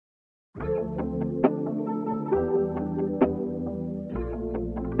Hi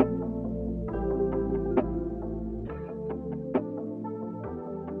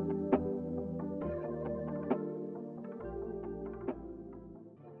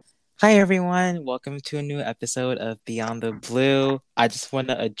everyone, welcome to a new episode of Beyond the Blue. I just want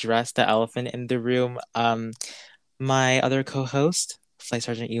to address the elephant in the room. My other co-host, Flight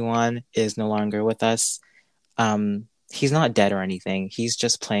Sergeant Yuan, is no longer with us. He's not dead or anything. He's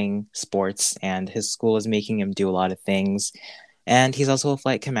just playing sports, and his school is making him do a lot of things. And he's also a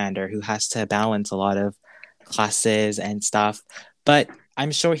flight commander who has to balance a lot of classes and stuff. But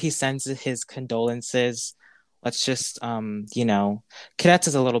I'm sure he sends his condolences. Let's just, cadets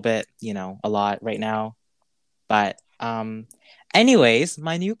is a little bit, a lot right now. But, anyways,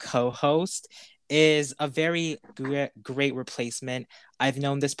 my new co-host is a very great replacement. I've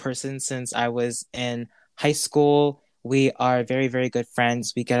known this person since I was in high school. We are very, very good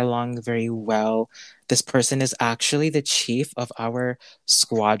friends. We get along very well. This person is actually the chief of our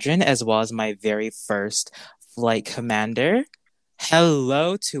squadron, as well as my very first flight commander.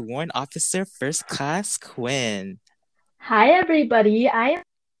 Hello to Warrant Officer First Class Quinn. Hi, everybody. I am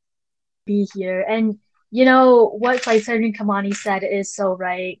be here. And you know what Flight Sergeant Kamani said is so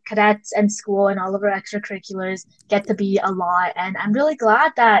right. Cadets and school and all of our extracurriculars get to be a lot. And I'm really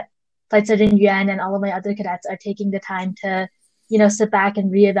glad that Flight Sergeant Yuan and all of my other cadets are taking the time to, sit back and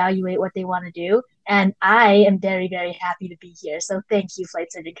reevaluate what they want to do. And I am very, very happy to be here. So thank you,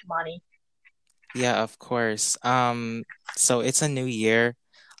 Flight Sergeant Kamani. Yeah, of course. So it's a new year.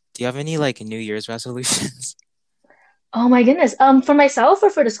 Do you have any like New Year's resolutions? Oh my goodness. For myself or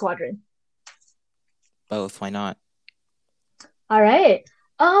for the squadron? Both, why not? All right.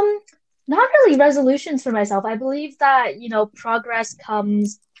 Um, Not really resolutions for myself. I believe that, progress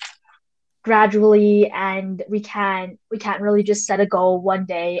comes gradually and we can't really just set a goal one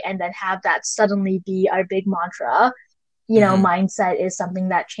day and then have that suddenly be our big mantra. Mm-hmm. Mindset is something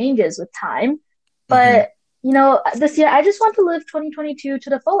that changes with time. Mm-hmm. But, this year I just want to live 2022 to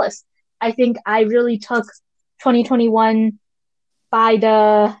the fullest. I think I really took 2021 by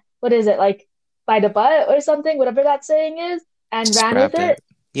the, what is it, like by the butt or something, whatever that saying is, and Just ran with grabbed it. it.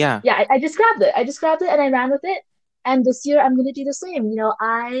 Yeah. Yeah, I just grabbed it. I just grabbed it and I ran with it. And this year I'm gonna do the same.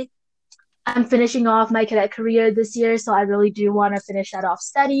 I'm finishing off my cadet career this year, so I really do want to finish that off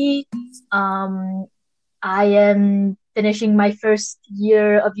steady. Um, I am finishing my first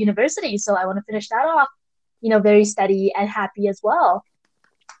year of university, so I want to finish that off, very steady and happy as well.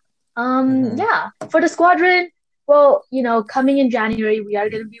 Mm-hmm. Yeah, for the squadron, well, coming in January, we are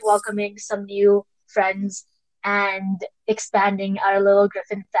going to be welcoming some new friends and expanding our little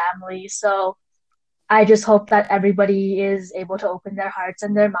Griffin family. So I just hope that everybody is able to open their hearts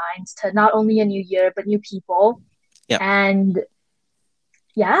and their minds to not only a new year, but new people. Yep. And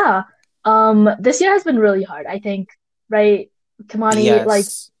yeah, this year has been really hard, I think, right? Kamani, like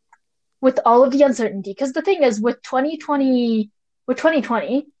Yes. with all of the uncertainty, because the thing is with 2020,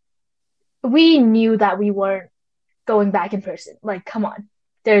 we knew that we weren't going back in person. Like, come on,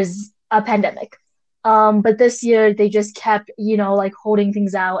 there's a pandemic. But this year they just kept, like holding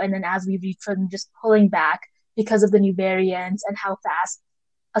things out, and then as we reached them, just pulling back because of the new variants and how fast,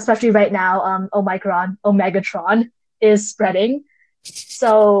 especially right now, Omegatron is spreading.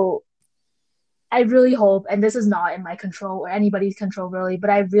 So I really hope, and this is not in my control or anybody's control really, but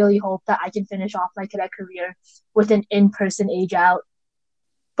I really hope that I can finish off my cadet career with an in-person age out.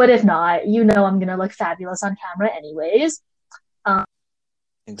 But if not, I'm gonna look fabulous on camera anyways. Um,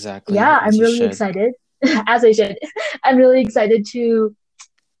 Exactly, yeah, I'm as you really should. excited, as I should. I'm really excited to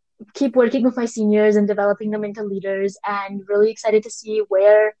keep working with my seniors and developing them into leaders, and really excited to see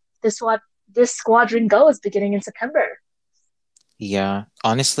where this squadron goes beginning in September. Yeah.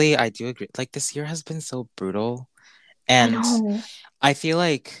 Honestly, I do agree. Like this year has been so brutal. I And know. I feel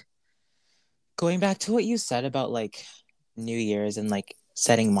like going back to what you said about like New Year's and like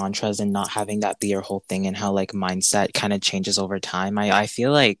setting mantras and not having that be your whole thing and how like mindset kind of changes over time. I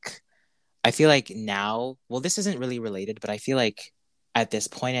feel like now, well, this isn't really related, but I feel like at this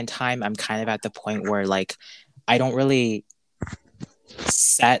point in time, I'm kind of at the point where like I don't really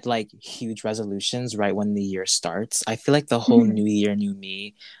set like huge resolutions right when the year starts. I feel like the whole Mhm. new year, new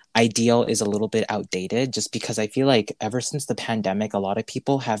me ideal is a little bit outdated just because I feel like ever since the pandemic, a lot of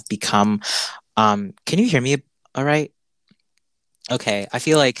people have become can you hear me all right? Okay. I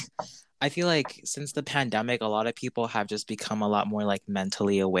feel like since the pandemic, a lot of people have just become a lot more like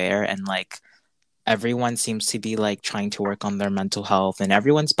mentally aware and like everyone seems to be like trying to work on their mental health and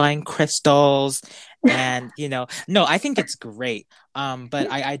everyone's buying crystals and no, I think it's great.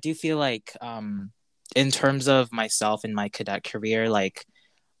 But I do feel like in terms of myself and my cadet career, like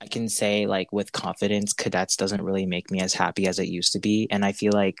I can say like with confidence, cadets doesn't really make me as happy as it used to be. And I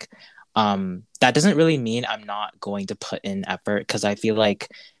feel like that doesn't really mean I'm not going to put in effort because I feel like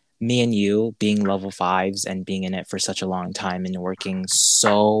me and you being level fives and being in it for such a long time and working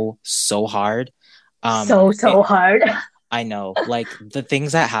so hard. So It hard. I know like the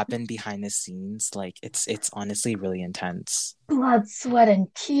things that happen behind the scenes, like it's honestly really intense. Blood, sweat,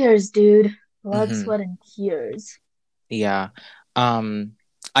 and tears, dude. Blood, Hmm. sweat, and tears. Yeah. Um,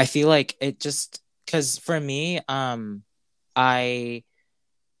 I feel like it just because for me, I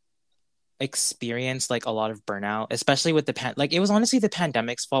experienced like a lot of burnout, especially with like it was honestly the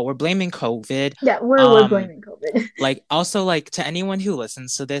pandemic's fault. We're blaming COVID. Yeah, we're Um, blaming COVID. like also like to anyone who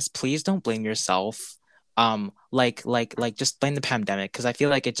listens to this, please don't blame yourself. Like just blame the pandemic because I feel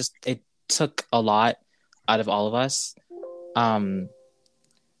like it took a lot out of all of us. Um,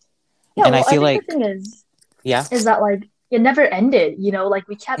 Yeah, and I well, I feel think the like thing yeah. is that like it never ended, like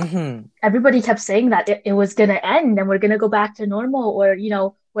Hmm. everybody kept saying that it was gonna end and we're gonna go back to normal or,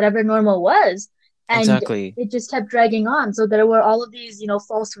 whatever normal was. And Exactly. it just kept dragging on. So there were all of these,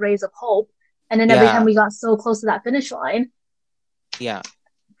 false rays of hope. And then every time Yeah. we got so close to that finish line, Yeah.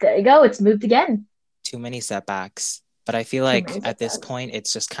 there you go, it's moved again. Too many setbacks. But I feel Too like many at this setbacks. point,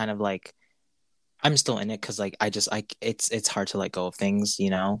 it's just kind of like I'm still in it because like it's hard to let go of things,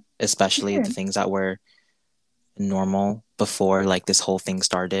 especially the Mhm. things that were normal before like this whole thing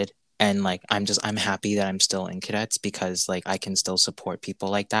started. And like I'm happy that I'm still in cadets because like I can still support people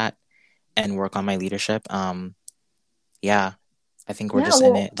like that and work on my leadership. Yeah, I think we're Yeah, just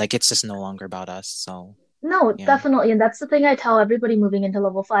in well, it. Like it's just no longer about us. So no, yeah. definitely. And that's the thing I tell everybody moving into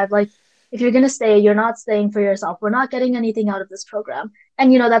level five. Like, if you're gonna stay, you're not staying for yourself. We're not getting anything out of this program.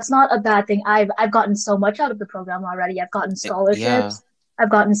 And that's not a bad thing. I've gotten so much out of the program already. I've gotten Yeah. scholarships,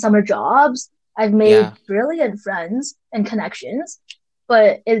 I've gotten summer jobs, I've made Yeah. brilliant friends and connections.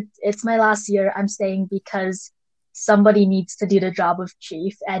 But it's my last year. I'm staying because somebody needs to do the job of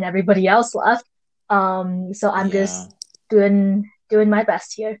chief and everybody else left. So I'm Yeah. just doing my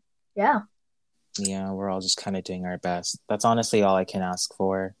best here. Yeah, Yeah, we're all just kind of doing our best. That's honestly all I can ask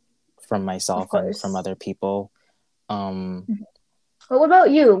for from of myself and from course. other people. Um, But what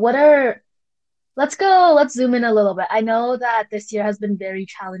about you? Let's zoom in a little bit. I know that this year has been very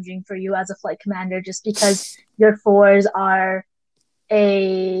challenging for you as a flight commander just because your fours are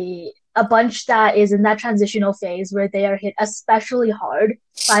a bunch that is in that transitional phase where they are hit especially hard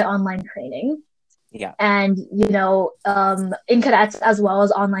by online training yeah. and, in cadets as well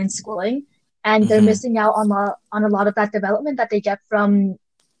as online schooling. And they're Hmm. missing out on a lot of that development that they get from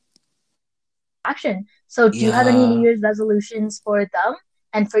action. So do you have any New Yeah. Year's resolutions for them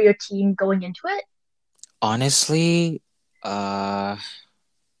and for your team going into it? Honestly, uh,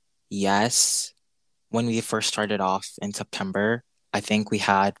 yes. When we first started off in September, I think we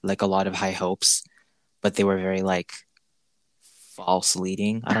had like a lot of high hopes, but they were very like false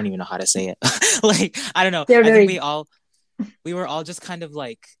leading. I don't even know how to say it. Like, I don't know. They're I think very we were all just kind of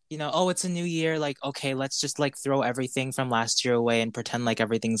like, oh, it's a new year. Like, okay, let's just like throw everything from last year away and pretend like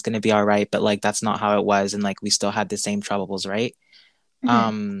everything's gonna be all right. But like that's not how it was, and like we still had the same troubles, right? Mhm,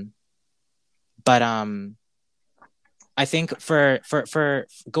 Um, but I think for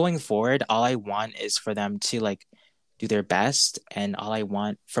going forward, all I want is for them to like do their best, and all I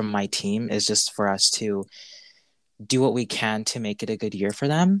want from my team is just for us to do what we can to make it a good year for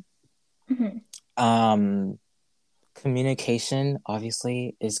them. mhm, Um, Communication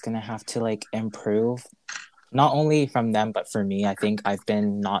obviously is gonna have to like improve not only from them but for me. I think I've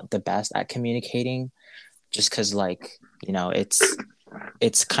been not the best at communicating just because like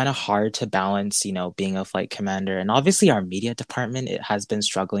it's kind of hard to balance being a flight commander and obviously our media department. It has been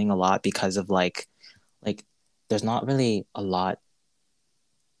struggling a lot because of like there's not really a lot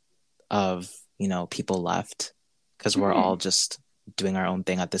of people left because we're all mhm. just doing our own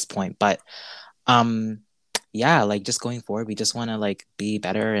thing at this point. But um yeah, like just going forward we just want to like be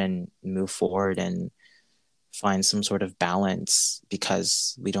better and move forward and find some sort of balance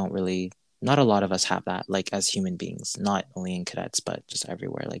because we don't really not a lot of us have that like as human beings, not only in cadets but just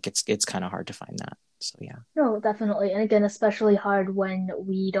everywhere. Like it's kind of hard to find that. So yeah. No, definitely. And again, especially hard when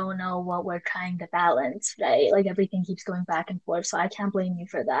we don't know what we're trying to balance, right? Like everything keeps going back and forth. So I can't blame you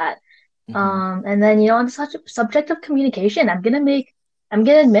for that. Hmm. And then, on such a subject of communication, I'm gonna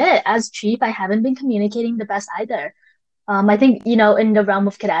admit, as chief, I haven't been communicating the best either. I think, in the realm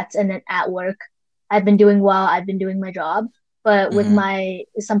of cadets and then at work, I've been doing well, I've been doing my job. But with Hmm. my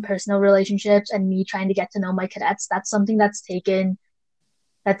some personal relationships and me trying to get to know my cadets, that's something that's been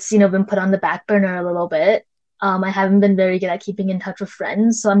put on the back burner a little bit. I haven't been very good at keeping in touch with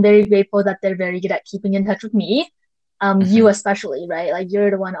friends, so I'm very grateful that they're very good at keeping in touch with me. You Hmm. especially, right? Like you're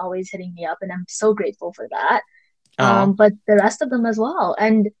the one always hitting me up, and I'm so grateful for that. Oh, But the rest of them as well.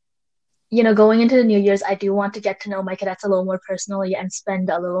 And going into the New Year's, I do want to get to know my cadets a little more personally and spend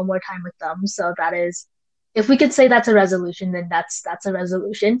a little more time with them. So that is, if we could say that's a resolution, then that's a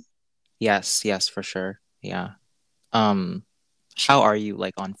resolution. yes, yes, for sure. Yeah. Um, how are you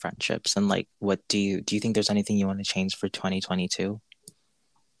like on friendships and like what do you think there's anything you want to change for 2022?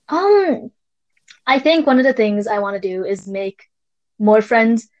 Um, I think one of the things I want to do is make more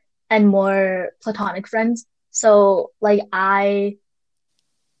friends and more platonic friends. So like I've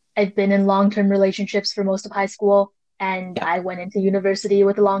been in long-term relationships for most of high school, and Yeah. I went into university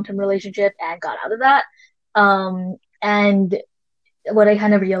with a long-term relationship and got out of that. And what I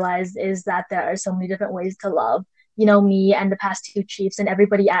kind of realized is that there are so many different ways to love. Me and the past two chiefs and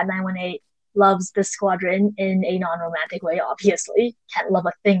everybody at 918 loves the squadron in a non-romantic way, obviously. Can't love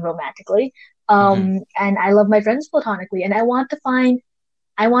a thing romantically. Hmm. And I love my friends platonically, and I want to find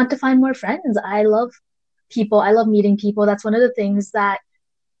more friends. I love people. I love meeting people. That's one of the things that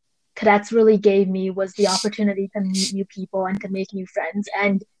cadets really gave me was the opportunity to meet new people and to make new friends.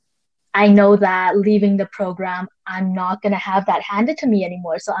 And I know that leaving the program, I'm not going to have that handed to me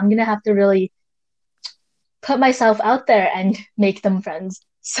anymore. So I'm going to have to really put myself out there and make them friends.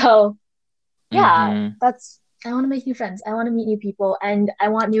 So, yeah, Hmm. I want to make new friends. I want to meet new people and I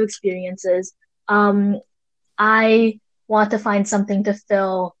want new experiences. Um, I want to find something to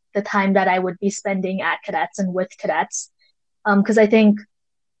fill the time that I would be spending at cadets and with cadets. Because I think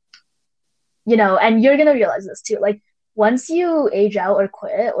and you're gonna realize this too. Like once you age out or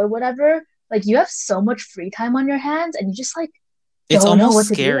quit or whatever, like you have so much free time on your hands and you just like It's don't know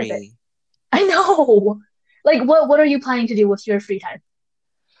almost what to do with it. scary. I know. Like what are you planning to do with your free time?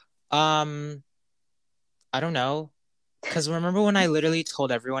 Um, I don't know. Because remember when I literally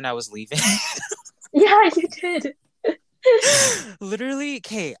told everyone I was leaving? Yeah, you did. Literally,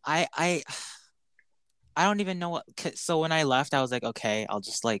 okay, I don't even know what. So when I left, I was like, okay, I'll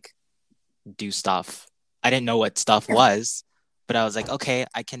just like do stuff. I didn't know what stuff Yeah. was, but I was like, okay,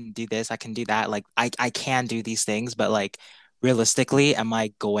 I can do this, I can do that. Like I can do these things, but like realistically, am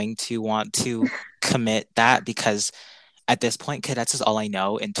I going to want to commit that? Because at this point, cadets is all I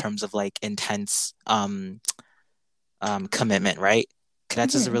know in terms of like intense commitment, right?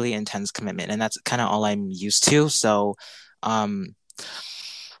 Cadets is a Mhm. really intense commitment, and that's kind of all I'm used to. So um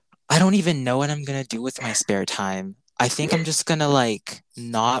I don't even know what I'm gonna do with my spare time. I think I'm just gonna like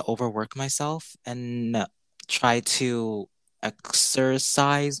not overwork myself and try to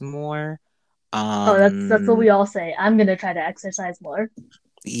exercise more. Oh, that's what we Um, all say. I'm gonna try to exercise more.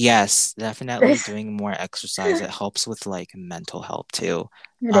 yes, definitely It doing more exercise. It helps with like mental health too.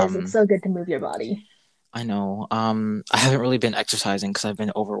 is. It's Um, so good to move your body. I know. I haven't really been exercising because I've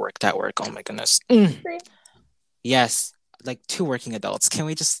been overworked at work. Oh my goodness. Mm. See? Yes, like two working adults. Can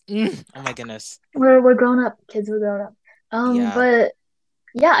we just? Oh my goodness. We're grown up, kids. We're grown up. Yeah. But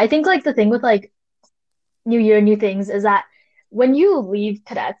yeah, I think like the thing with like New Year, new things is that when you leave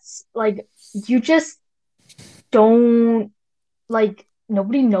cadets, like you just don't like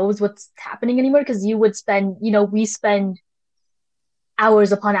nobody knows what's happening anymore because we spend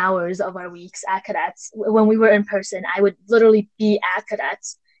hours upon hours of our weeks at cadets. When we were in person, I would literally be at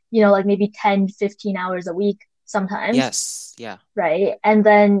cadets, like maybe 10, 15 hours a week sometimes, Yes. Yeah. right? And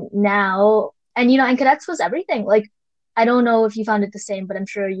then now, and cadets was everything. Like, I don't know if you found it the same, but I'm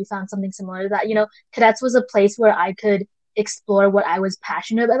sure you found something similar to that. Cadets was a place where I could explore what I was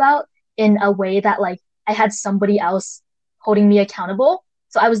passionate about in a way that, like, I had somebody else holding me accountable.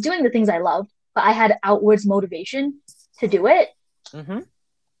 So I was doing the things I loved, but I had outwards motivation to do it. Mm-hmm.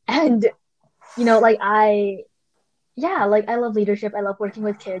 And, like, yeah, like I love leadership. I love working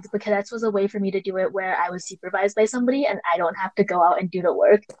with kids, but cadets was a way for me to do it where I was supervised by somebody and I don't have to go out and do the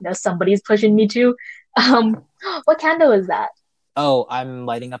work. Somebody's pushing me to. Um, what candle is that? Oh, I'm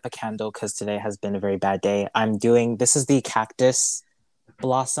lighting up a candle because today has been a very bad day. This is the cactus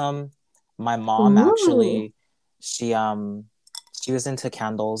blossom. My mom Ooh. actually, she she was into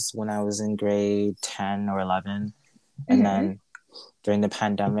candles when I was in grade 10 or 11. And Hmm. then during the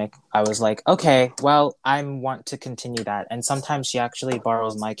pandemic, I was like, okay, well, I want to continue that. And sometimes she actually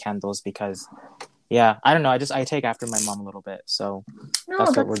borrows my candles because yeah, I don't know, I take after my mom a little bit. So No, that's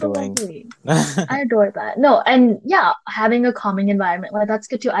what that's we're so doing. lovely. I adore that. No, and yeah, having a calming environment, like that's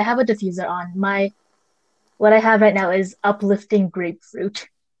good too. I have a diffuser on. What I have right now is uplifting grapefruit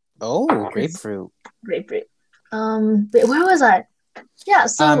Oh, because grapefruit. grapefruit. Wait, where was I? Yeah,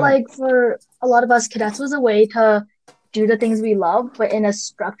 so Um, like for a lot of us, cadets was a way to do the things we love, but in a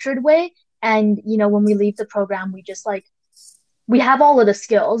structured way. And when we leave the program, we just like we have all of the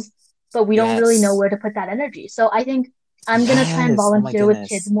skills, but we don't really know Yes. where to put that energy. So I think I'm gonna try and Yes. Oh my volunteer with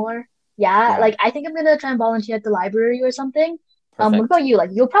kids goodness. more. Yeah, Yeah. like I think I'm gonna try and volunteer at the library or something. What Perfect. about you? Like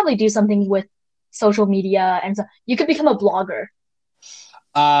you'll probably do something with social media and so you could become a blogger.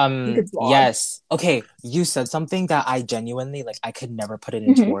 You could blog. Yes. Okay, you said something that I genuinely like I could never put it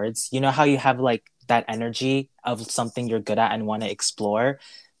into Hmm. words. You know how you have like that energy of something you're good at and want to explore?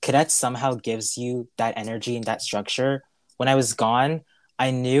 Cadet somehow gives you that energy and that structure. When I was gone,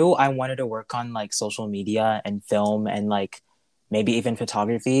 I knew I wanted to work on like social media and film and like maybe even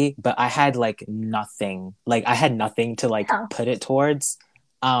photography, but I had like nothing. Like I had nothing to like Yeah. put it towards.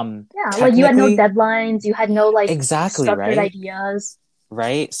 Yeah. Like you had no Technically, deadlines, you had no like exactly, structured right? ideas.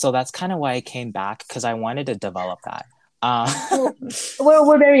 Right? So that's kind of why I came back because I wanted to develop that. Uh, Well,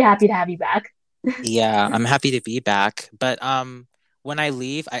 we're very happy to have you back. yeah, I'm happy to be back. But when I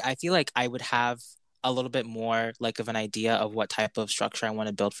leave, I feel like I would have a little bit more like of an idea of what type of structure I want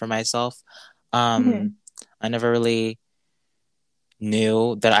to build for myself. Um, Hmm. I never really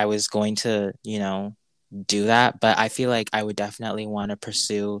knew that I was going to, do that, but I feel like I would definitely want to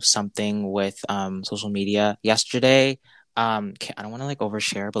pursue something with social media. Yesterday, I don't want to like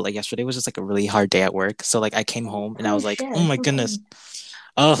overshare, but like yesterday was just like a really hard day at work. So like I came home and I Oh was like, shit, oh I'm my so goodness, sorry.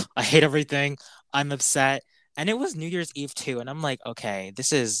 oh, I hate everything. I'm upset. And it was New Year's Eve too, and I'm like, okay,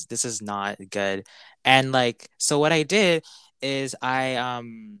 this is not good. And like so what I did is I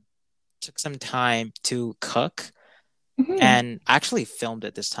took some time to cook Hmm. and actually filmed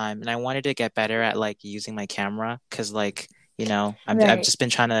it this time. And I wanted to get better at like using my camera because like, I've Right. just been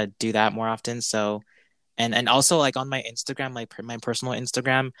trying to do that more often. So and also like on my Instagram, like my personal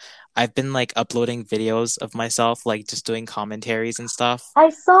Instagram, I've been like uploading videos of myself, like just doing commentaries and stuff. I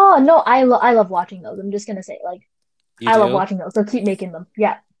saw. No, I love watching those. I'm just gonna say, like, You I love do? watching those. So keep making them.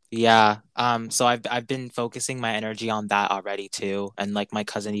 Yeah. Yeah. So I've been focusing my energy on that already too. And like my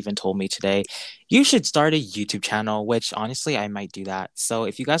cousin even told me today, you should start a YouTube channel, which honestly I might do that. So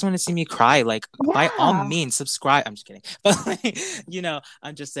if you guys want to see me cry, like by all Yeah. means subscribe. I'm just kidding. But like,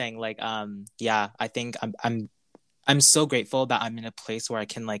 I'm just saying like yeah, I think I'm so grateful that I'm in a place where I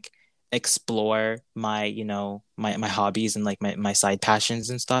can like explore my, my hobbies and like my side passions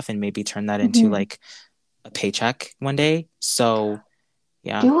and stuff and maybe turn that into Hmm. like a paycheck one day. So,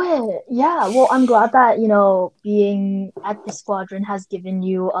 yeah. Do it. Yeah. Well, I'm glad that, being at the squadron has given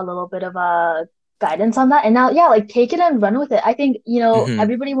you a little bit of a guidance on that. And now, yeah, like take it and run with it. I think, Mm-hmm.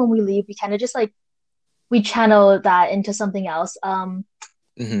 everybody when we leave, we kind of just like we channel that into something else.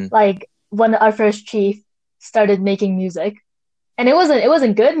 Mm-hmm. Like when our first chief started making music, and it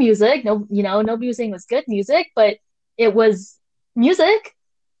wasn't good music. No, nobody was saying it was good music, but it was music.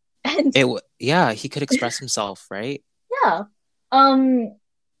 And Yeah, he could express himself, right? yeah. Um,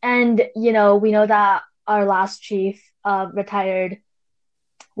 and we know that our last chief retired,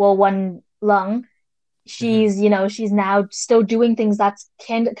 well, one lung. Mm-hmm. She's now still doing things that's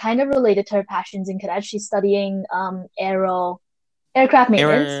kind of related to her passions in cadet. She's studying aircraft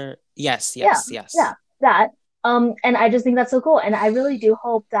maintenance. Error. Yes, Yeah, yes, yeah, yes. that. And I just think that's so cool. And I really do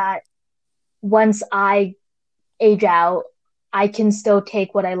hope that once I age out, I can still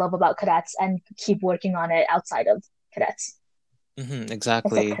take what I love about cadets and keep working on it outside of cadets. Mm-hmm. I said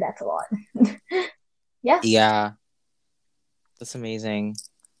Exactly. cadets a lot. Yeah. Yeah, that's amazing.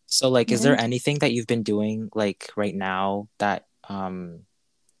 So, like, is Yeah. there anything that you've been doing like right now that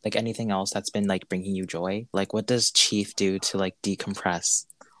like anything else that's been like bringing you joy? Like, what does Chief do to like decompress?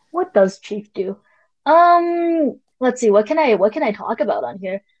 What does Chief do? Let's see. What can I talk about on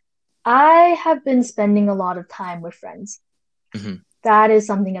here? I have been spending a lot of time with friends. Mm-hmm. That is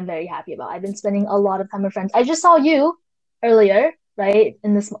something I'm very happy about. I've been spending a lot of time with friends. I just saw you earlier, right?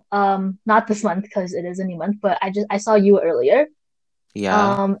 In this not this month because it is a new month, but I saw you earlier.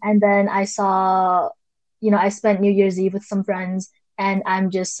 Yeah. And then I saw, I spent New Year's Eve with some friends, and I'm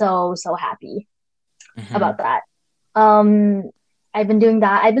just so, so happy Mm-hmm. about that. Um, I've been doing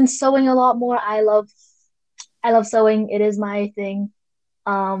that. I've been sewing a lot more. I love sewing. It is my thing.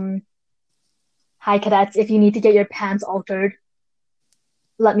 Um, Hi cadets, if you need to get your pants altered,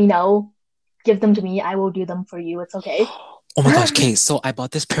 let me know. Give them to me. I will do them for you. It's okay. Oh my gosh, Kate, so I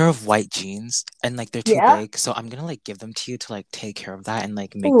bought this pair of white jeans and like they're too Yeah. big, so I'm gonna like give them to you to like take care of that and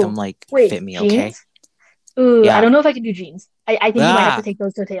like make them Ooh, like fit wait, me, okay? jeans? Ooh, I Yeah. don't know if I can do jeans. I think you might have to Ah, take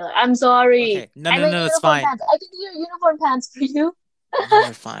those to a tailor. I'm sorry. okay. No, I no, made no, it's uniform fine. pants. I can do your uniform pants for you. No,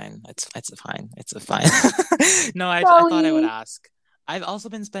 you're fine. It's fine. It's a fine. No, I thought I would Sorry. ask. I've also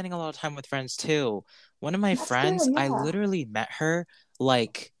been spending a lot of time with friends too. One of my That's good. friends, I Yeah. literally met her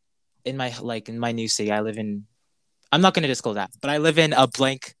like in my new city. I live in I'm not gonna disclose that, but I live in a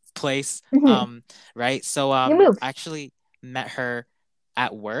blank place. Hmm. Right? So You moved. I actually met her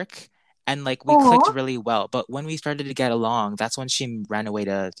at work and like we clicked Oh, really well. But when we started to get along, that's when she ran away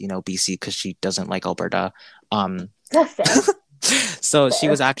to, BC because she doesn't like Alberta. Um, that's fair. so she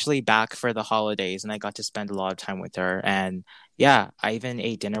was Fair. actually back for the holidays, and I got to spend a lot of time with her. And yeah, I even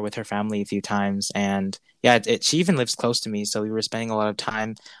ate dinner with her family a few times. And yeah, she even lives close to me, so we were spending a lot of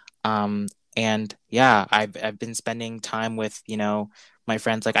time. Um, and yeah, I've been spending time with, my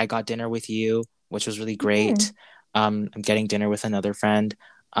friends. Like I got dinner with you, which was really great. Mhm. I'm getting dinner with another friend.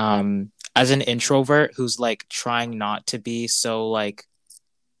 As an introvert who's like trying not to be so like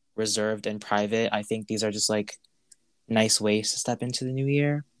reserved and private, I think these are just like nice ways to step into the new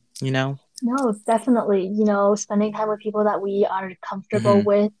year, you know? No, definitely. Spending time with people that we are comfortable Hmm.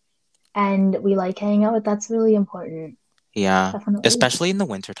 with and we like hanging out with, that's really important. Yeah. Definitely. Especially in the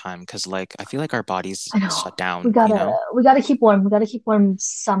winter time, because like I feel like our bodies I know. shut We down, you gotta know? we gotta keep warm. We gotta keep warm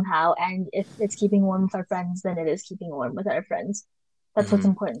somehow. And if it's keeping warm with our friends, then it is keeping warm with our friends. That's what's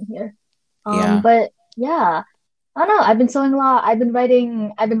Hmm. important here. Yeah. But yeah, I don't know. I've been sewing a lot. I've been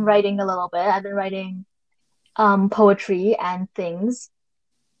writing a little bit. I've been writing poetry and things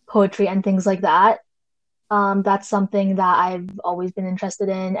like that. That's something that I've always been interested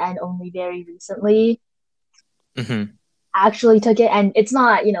in and only very recently Hmm. actually took it. And it's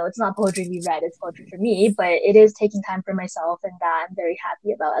not poetry to be read, it's poetry for me, but it is taking time for myself and that I'm very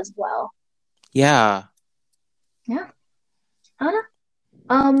happy about as well. Yeah. Yeah. I don't know.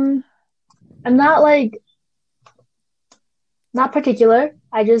 I'm not like not particular.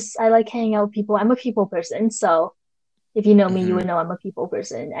 I like hanging out with people. I'm a people person, so if you know me, you would Hmm. know I'm a people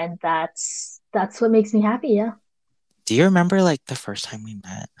person, and that's what makes me happy, yeah. Do you remember like the first time we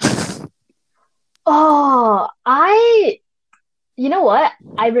met? Oh, you know what?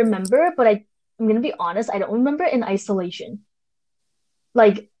 I remember, but I'm gonna be honest, I don't remember in isolation.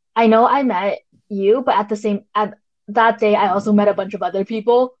 Like, I know I met you, but at that day, I also met a bunch of other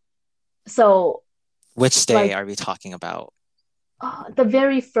people. So, Which day like, are we talking about? the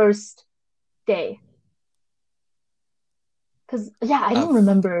very first day, because yeah, I don't Of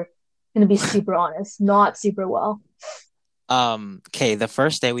remember. Gonna be super honest, not super well. okay, the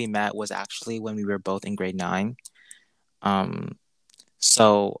first day we met was actually when we were both in grade 9. Um,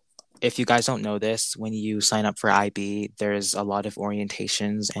 So, if you guys don't know this, when you sign up for IB, there's a lot of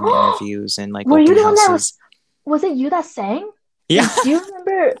orientations and interviews and like Were you open the one that houses. was it you that sang? Yeah. Like, do you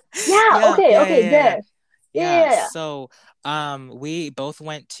remember? Yeah, Yeah, okay, yeah, yeah, okay, yeah. there. Yeah, Yeah. yeah, So, we both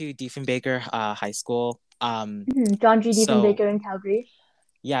went to Diefenbaker High School. yeah. John G. So Diefenbaker in Calgary.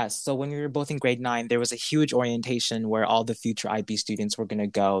 yeah, so when we were both in grade 9, there was a huge orientation where all the future IB students were gonna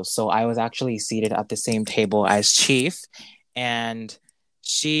go. So I was actually seated at the same table as Chief, and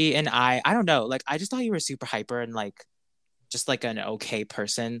she and I don't know, like I just thought you were super hyper and like just like an okay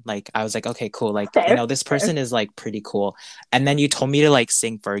person. Like I was like, okay, cool. Like, Fair, this fair. person is like pretty cool. And then you told me to like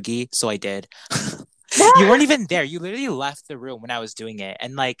sing Fergie, so I did. You weren't even there. You literally left the room when I was doing it.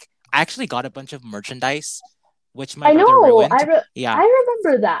 And like I actually got a bunch of merchandise, which my I brother know. ruined. Yeah, I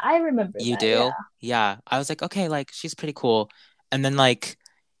remember that. I remember you that. Yeah. do? Yeah. I was like, okay, like she's pretty cool. And then like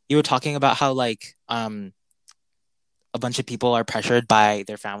you were talking about how like a bunch of people are pressured by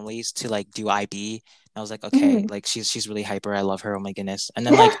their families to like do IB. And I was like, okay, Mhm. like she's really hyper. I love her. Oh my goodness. And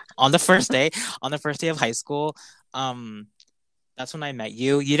then like on the first day of high school, um, that's when I met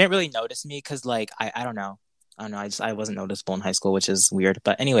you. You didn't really notice me because like I don't know. I don't know. I wasn't noticeable in high school, which is weird.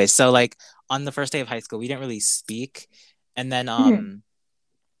 But anyway, so like on the first day of high school, we didn't really speak. And then Mhm.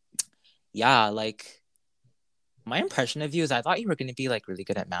 yeah, like my impression of you is I thought you were gonna be like really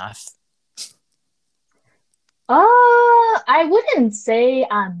good at math. I wouldn't say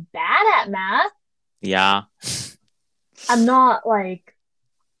I'm bad at math. Yeah. I'm not like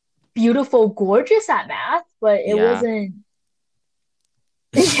beautiful, gorgeous at math, but it Yeah. wasn't.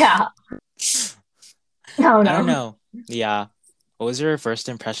 Yeah, I don't I don't know. know. Yeah. What was your first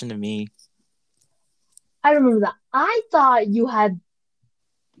impression of me? I remember that. I thought you had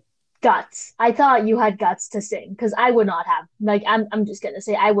guts. I thought you had guts to sing because I would not have. Like, I'm just gonna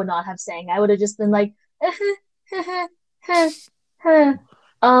say I would not have sang. I would have just been like,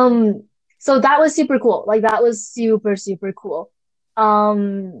 um. So that was super cool. Like that was super super cool.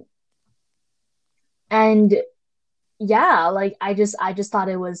 Um, and yeah, like I just thought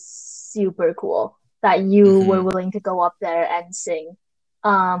it was super cool that you were Hmm. willing to go up there and sing.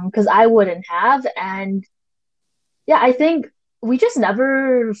 Because I wouldn't have, and yeah, I think we just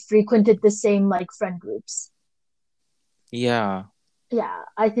never frequented the same like friend groups. Yeah. Yeah,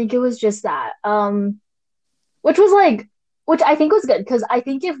 I think it was just that. Which was like, which I think was good because I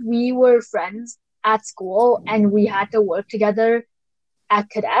think if we were friends at school and we had to work together at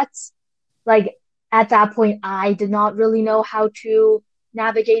cadets, like at that point, I did not really know how to.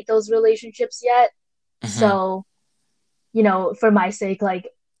 navigate those relationships yet. Hmm. So, for my sake, like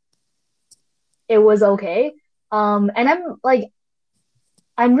it was okay. And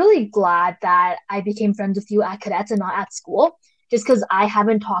I'm really glad that I became friends with you at cadets and not at school, just because I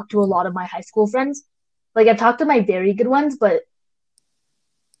haven't talked to a lot of my high school friends. Like I've talked to my very good ones, but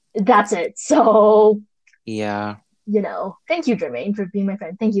that's it. So, Yeah. thank you, Jermaine, for being my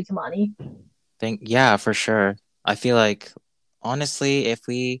friend. Thank you, Kimani. Yeah, for sure. I feel like honestly, if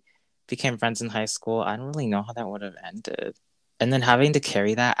we became friends in high school, I don't really know how that would have ended. And then having to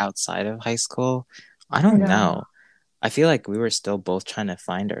carry that outside of high school, I I don't know. know. I feel like we were still both trying to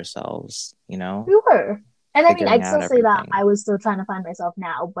find ourselves, We were. And I mean, figuring I'd out still say that everything. I was still trying to find myself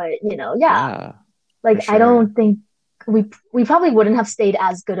now, but yeah, Yeah, for like I sure. don't think we probably wouldn't have stayed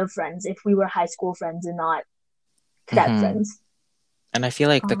as good of friends if we were high school friends and not cadet Hmm. friends. And I feel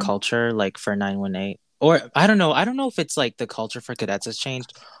like the Um, culture, like for 918, or I don't know if it's like the culture for cadets has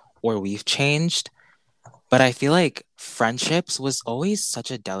changed or we've changed, but I feel like friendships was always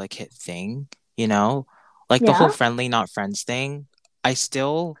such a delicate thing, you know? Like the whole yeah. friendly, not friends thing. I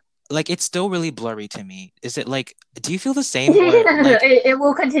still, like, it's still really blurry to me. Is it like, do you feel the same? Or No. like, It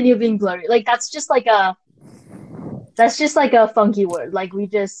will continue being blurry. Like that's just like a funky word. Like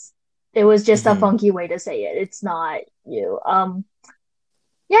it was just a mhm, funky way to say it. It's not you.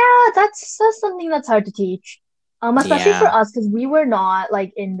 Yeah, that's something that's hard to teach. Especially for yeah, us because we were not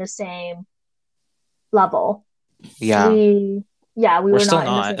like in the same level. yeah, We yeah, we we're were still not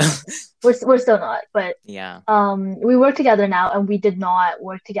in the not. same level. We're still not, but Yeah. we work together now and we did not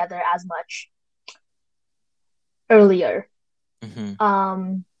work together as much earlier. Hmm.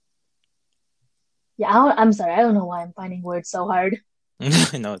 Um yeah, I'm sorry. I don't know why I'm finding words so hard.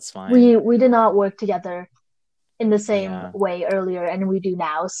 No, it's fine. We did not work together in the same Yeah. way earlier and we do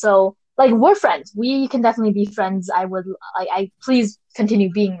now. So like we're friends. We can definitely be friends. I please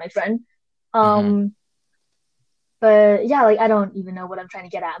continue being my friend. Hmm. Um but yeah, like I don't even know what I'm trying to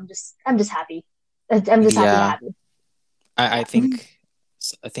get at. I'm just happy. I'm just happy to Yeah. have you. I Yeah.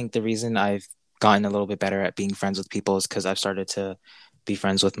 think the reason I've gotten a little bit better at being friends with people is because I've started to be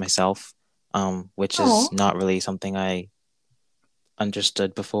friends with myself, which is Oh. not really something I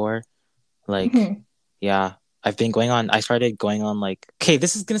understood before. Like, Hmm. yeah, I started going on like, okay,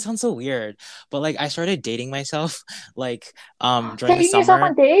 this is gonna sound so weird, but like I started dating myself like during the Taking yourself summer.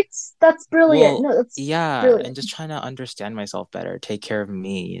 on dates? That's brilliant. Well, No, that's yeah, brilliant. and just trying to understand myself better, take care of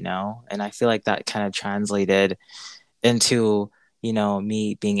me, and I feel like that kind of translated into,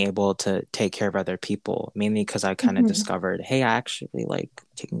 me being able to take care of other people, mainly because I kind of Hmm. discovered, hey, I actually like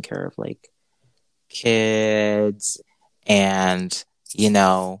taking care of like kids. And,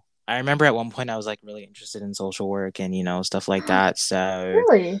 I remember at one point I was like really interested in social work and, stuff like that. So,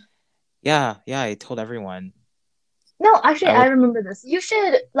 Really? yeah, yeah, I told everyone. No, actually, I I would, remember this. You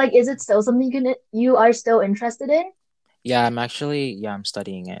should like. Is it still something you are still interested in? yeah, I'm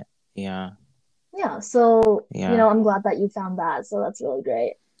studying it. Yeah, Yeah. So yeah. I'm glad that you found that. So that's really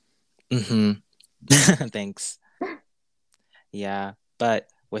great. Mm-hmm. Thanks. Yeah. But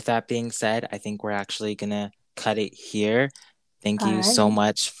with that being said, I think we're actually gonna cut it here. Thank All you so right.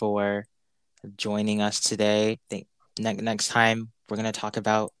 much for joining us today. Next time we're gonna talk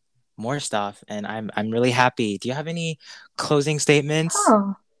about more stuff, and I'm really happy. Do you have any closing statements?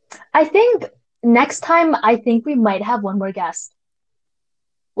 Huh. I think next time, I think we might have one more guest.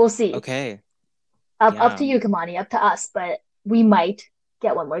 We'll see. Okay. Up to Yeah. you, Kamani, up to us, but we might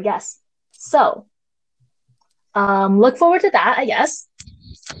get one more guest. So, look forward to that, I guess.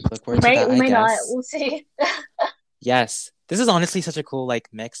 Look We forward to might, that, we I might not. guess. We'll see. Yes. This is honestly such a cool like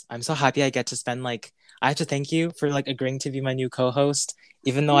mix. I'm so happy I get to spend like I have to thank you for like agreeing to be my new co-host.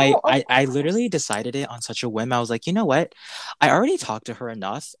 Even though No, of I course. literally decided it on such a whim. I was like, you know what? I already talked to her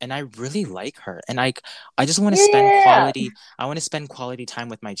enough and I really like her. And I just want to spend Yeah. quality time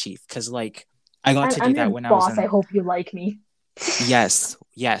with my chief. Cause like I got to do I'm that your when I was boss. I in hope you like me. yes,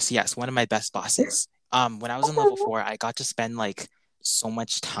 yes, yes, one of my best bosses. When I was in level 4, I got to spend like so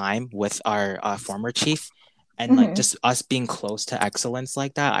much time with our former chief, and like Mhm. just us being close to excellence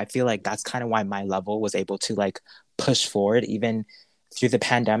like that. I feel like that's kind of why my level was able to like push forward even through the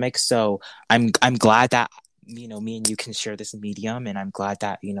pandemic. So I'm glad that me and you can share this medium, and I'm glad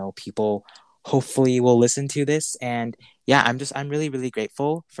that people hopefully will listen to this. And yeah, I'm really really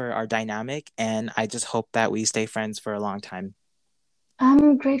grateful for our dynamic, and I just hope that we stay friends for a long time.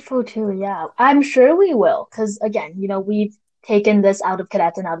 I'm grateful too. Yeah, I'm sure we will. Because again, we've taken this out of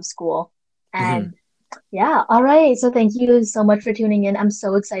cadets and out of school. Hmm. And yeah, all right. So thank you so much for tuning in. I'm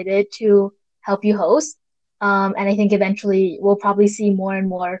so excited to help you host. And I think eventually we'll probably see more and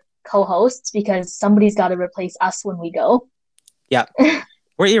more co-hosts because somebody's got to replace us when we go. Yeah,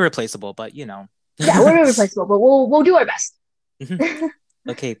 we're irreplaceable, but Yeah, we're irreplaceable, but we'll do our best. Mhm.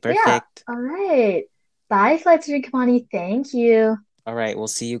 Okay, Yeah. perfect. All right. Bye, Flight Student Kamani. Thank you. All right, we'll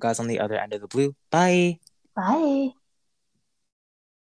see you guys on the other end of the blue. Bye. Bye.